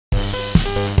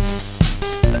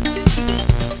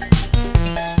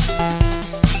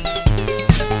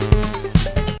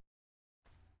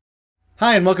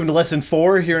Hi, and welcome to Lesson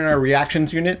 4 here in our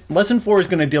Reactions unit. Lesson 4 is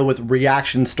going to deal with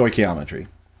reaction stoichiometry.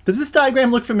 Does this diagram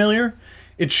look familiar?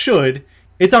 It should.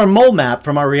 It's our mole map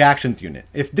from our reactions unit.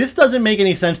 If this doesn't make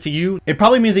any sense to you, it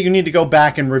probably means that you need to go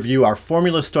back and review our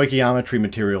formula stoichiometry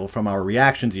material from our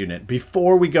reactions unit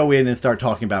before we go in and start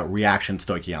talking about reaction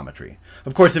stoichiometry.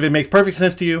 Of course, if it makes perfect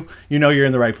sense to you, you know you're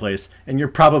in the right place, and you're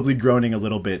probably groaning a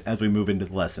little bit as we move into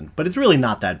the lesson. But it's really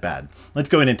not that bad. Let's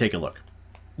go in and take a look.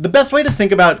 The best way to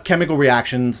think about chemical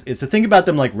reactions is to think about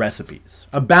them like recipes.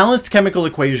 A balanced chemical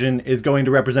equation is going to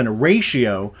represent a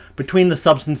ratio between the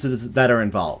substances that are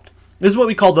involved. This is what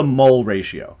we call the mole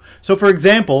ratio. So for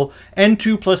example,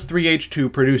 N2 plus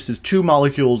 3H2 produces 2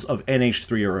 molecules of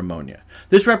NH3 or ammonia.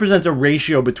 This represents a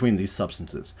ratio between these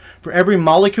substances. For every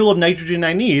molecule of nitrogen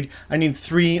I need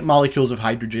 3 molecules of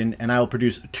hydrogen, and I will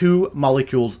produce 2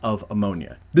 molecules of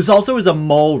ammonia. This also is a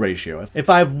mole ratio. If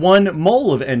I have 1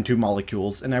 mole of N2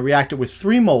 molecules and I react it with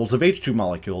 3 moles of H2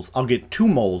 molecules, I'll get 2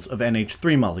 moles of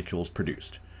NH3 molecules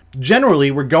produced.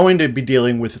 Generally, we're going to be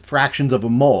dealing with fractions of a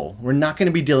mole. We're not going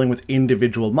to be dealing with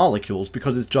individual molecules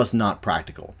because it's just not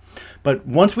practical. But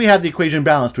once we have the equation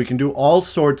balanced, we can do all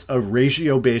sorts of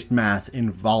ratio-based math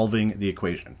involving the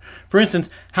equation. For instance,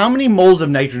 how many moles of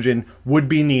nitrogen would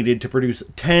be needed to produce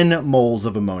 10 moles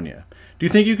of ammonia? Do you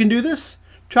think you can do this?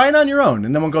 Try it on your own,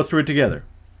 and then we'll go through it together.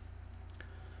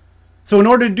 So in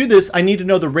order to do this, I need to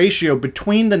know the ratio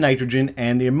between the nitrogen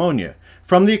and the ammonia.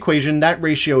 From the equation, that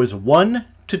ratio is 1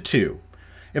 to 2.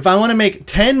 If I want to make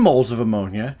 10 moles of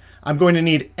ammonia, I'm going to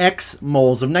need X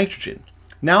moles of nitrogen.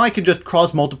 Now I can just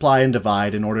cross multiply and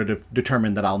divide in order to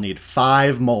determine that I'll need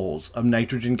 5 moles of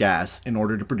nitrogen gas in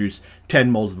order to produce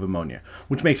 10 moles of ammonia,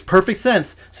 which makes perfect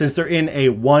sense since they're in a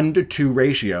 1 to 2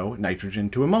 ratio, nitrogen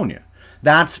to ammonia.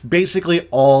 That's basically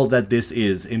all that this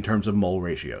is in terms of mole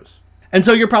ratios. And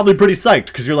so you're probably pretty psyched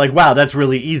because you're like, wow, that's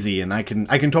really easy and I can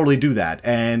totally do that.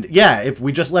 And yeah, if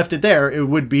we just left it there, it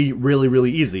would be really,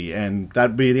 really easy and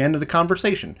that'd be the end of the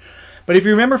conversation. But if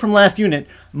you remember from last unit,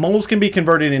 moles can be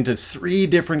converted into 3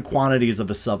 different quantities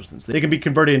of a substance. They can be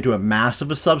converted into a mass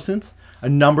of a substance, a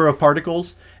number of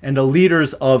particles, and the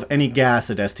liters of any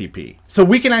gas at STP. So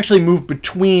we can actually move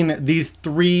between these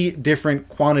 3 different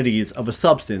quantities of a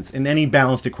substance in any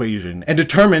balanced equation and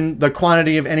determine the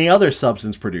quantity of any other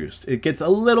substance produced. It gets a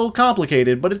little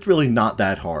complicated, but it's really not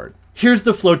that hard. Here's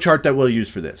the flowchart that we'll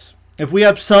use for this. If we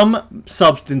have some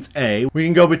substance A, we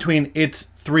can go between its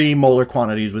 3 molar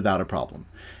quantities without a problem.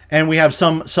 And we have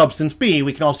some substance B,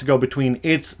 we can also go between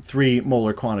its 3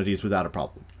 molar quantities without a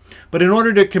problem. But in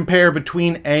order to compare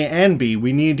between A and B,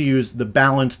 we need to use the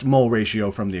balanced mole ratio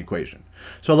from the equation.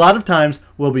 So a lot of times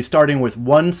we'll be starting with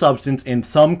one substance in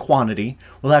some quantity.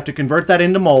 We'll have to convert that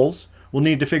into moles. We'll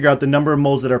need to figure out the number of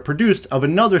moles that are produced of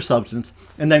another substance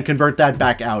and then convert that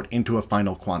back out into a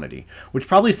final quantity, which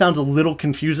probably sounds a little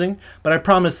confusing, but I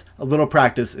promise a little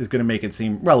practice is going to make it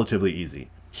seem relatively easy.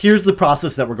 Here's the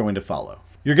process that we're going to follow.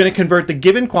 You're going to convert the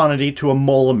given quantity to a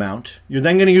mole amount. You're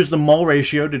then going to use the mole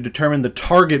ratio to determine the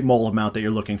target mole amount that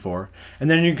you're looking for. And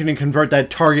then you're going to convert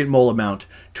that target mole amount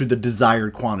to the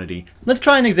desired quantity. Let's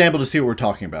try an example to see what we're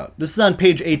talking about. This is on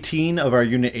page 18 of our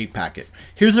Unit 8 packet.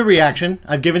 Here's a reaction.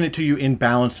 I've given it to you in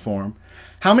balanced form.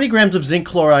 How many grams of zinc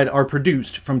chloride are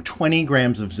produced from 20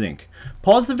 grams of zinc?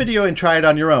 Pause the video and try it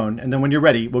on your own, and then when you're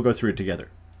ready, we'll go through it together.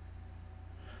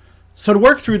 So to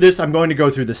work through this, I'm going to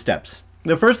go through the steps.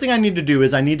 The first thing I need to do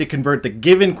is I need to convert the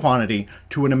given quantity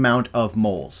to an amount of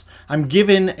moles. I'm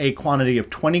given a quantity of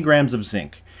 20 grams of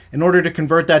zinc. In order to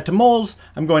convert that to moles,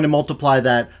 I'm going to multiply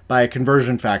that by a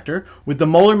conversion factor with the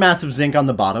molar mass of zinc on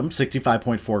the bottom,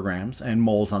 65.4 grams, and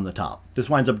moles on the top. This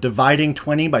winds up dividing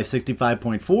 20 by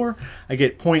 65.4. I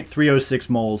get 0.306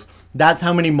 moles. That's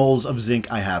how many moles of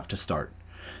zinc I have to start.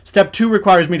 Step 2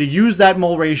 requires me to use that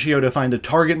mole ratio to find the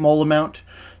target mole amount.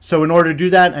 So in order to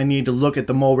do that, I need to look at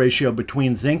the mole ratio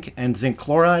between zinc and zinc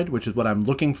chloride, which is what I'm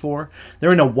looking for.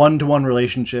 They're in a 1-to-1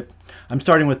 relationship. I'm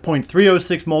starting with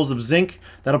 0.306 moles of zinc.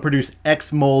 That'll produce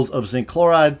X moles of zinc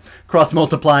chloride. Cross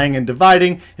multiplying and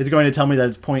dividing is going to tell me that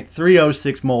it's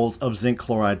 0.306 moles of zinc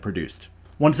chloride produced.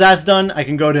 Once that's done, I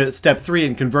can go to step 3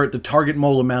 and convert the target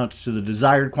mole amount to the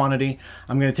desired quantity.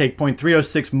 I'm going to take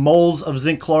 0.306 moles of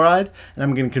zinc chloride, and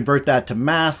I'm going to convert that to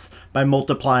mass by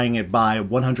multiplying it by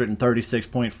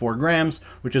 136.4 grams,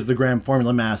 which is the gram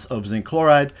formula mass of zinc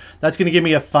chloride. That's going to give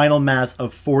me a final mass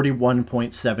of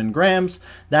 41.7 grams.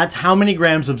 That's how many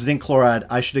grams of zinc chloride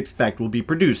I should expect will be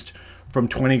produced from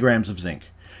 20 grams of zinc.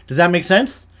 Does that make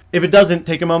sense? If it doesn't,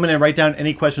 take a moment and write down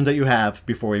any questions that you have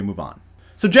before we move on.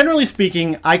 So generally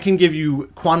speaking, I can give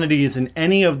you quantities in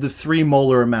any of the 3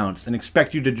 molar amounts and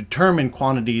expect you to determine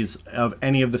quantities of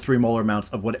any of the 3 molar amounts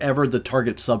of whatever the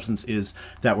target substance is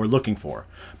that we're looking for.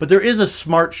 But there is a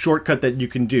smart shortcut that you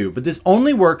can do, but this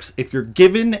only works if you're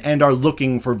given and are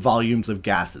looking for volumes of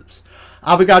gases.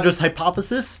 Avogadro's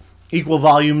hypothesis, equal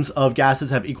volumes of gases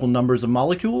have equal numbers of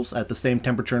molecules at the same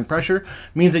temperature and pressure,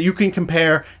 means that you can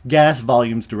compare gas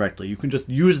volumes directly. You can just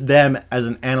use them as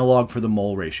an analog for the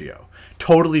mole ratio.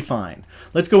 Totally fine.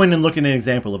 Let's go in and look at an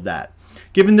example of that.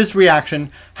 Given this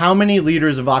reaction, how many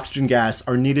liters of oxygen gas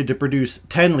are needed to produce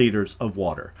 10 liters of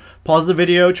water? Pause the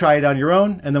video, try it on your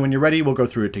own, and then when you're ready, we'll go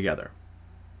through it together.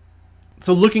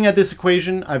 So looking at this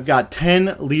equation, I've got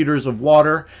 10 liters of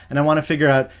water, and I want to figure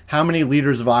out how many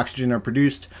liters of oxygen are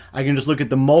produced. I can just look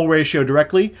at the mole ratio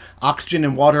directly. Oxygen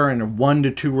and water are in a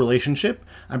 1-to-2 relationship.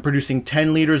 I'm producing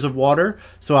 10 liters of water,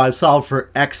 so I've solved for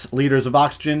X liters of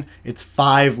oxygen. It's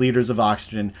 5 liters of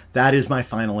oxygen. That is my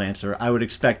final answer. I would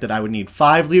expect that I would need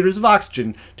 5 liters of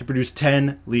oxygen to produce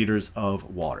 10 liters of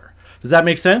water. Does that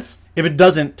make sense? If it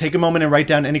doesn't, take a moment and write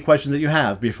down any questions that you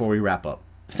have before we wrap up.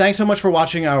 Thanks so much for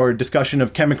watching our discussion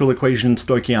of chemical equation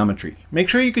stoichiometry. Make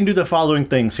sure you can do the following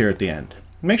things here at the end.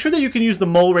 Make sure that you can use the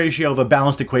mole ratio of a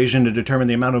balanced equation to determine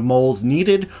the amount of moles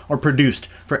needed or produced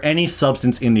for any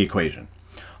substance in the equation.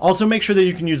 Also make sure that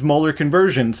you can use molar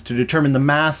conversions to determine the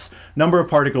mass, number of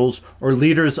particles, or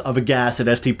liters of a gas at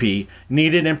STP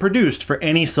needed and produced for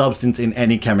any substance in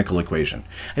any chemical equation.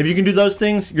 If you can do those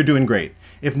things, you're doing great.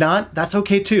 If not, that's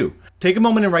okay too. Take a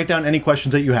moment and write down any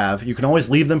questions that you have. You can always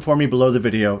leave them for me below the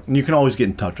video, and you can always get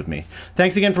in touch with me.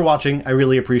 Thanks again for watching. I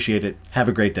really appreciate it. Have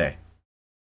a great day.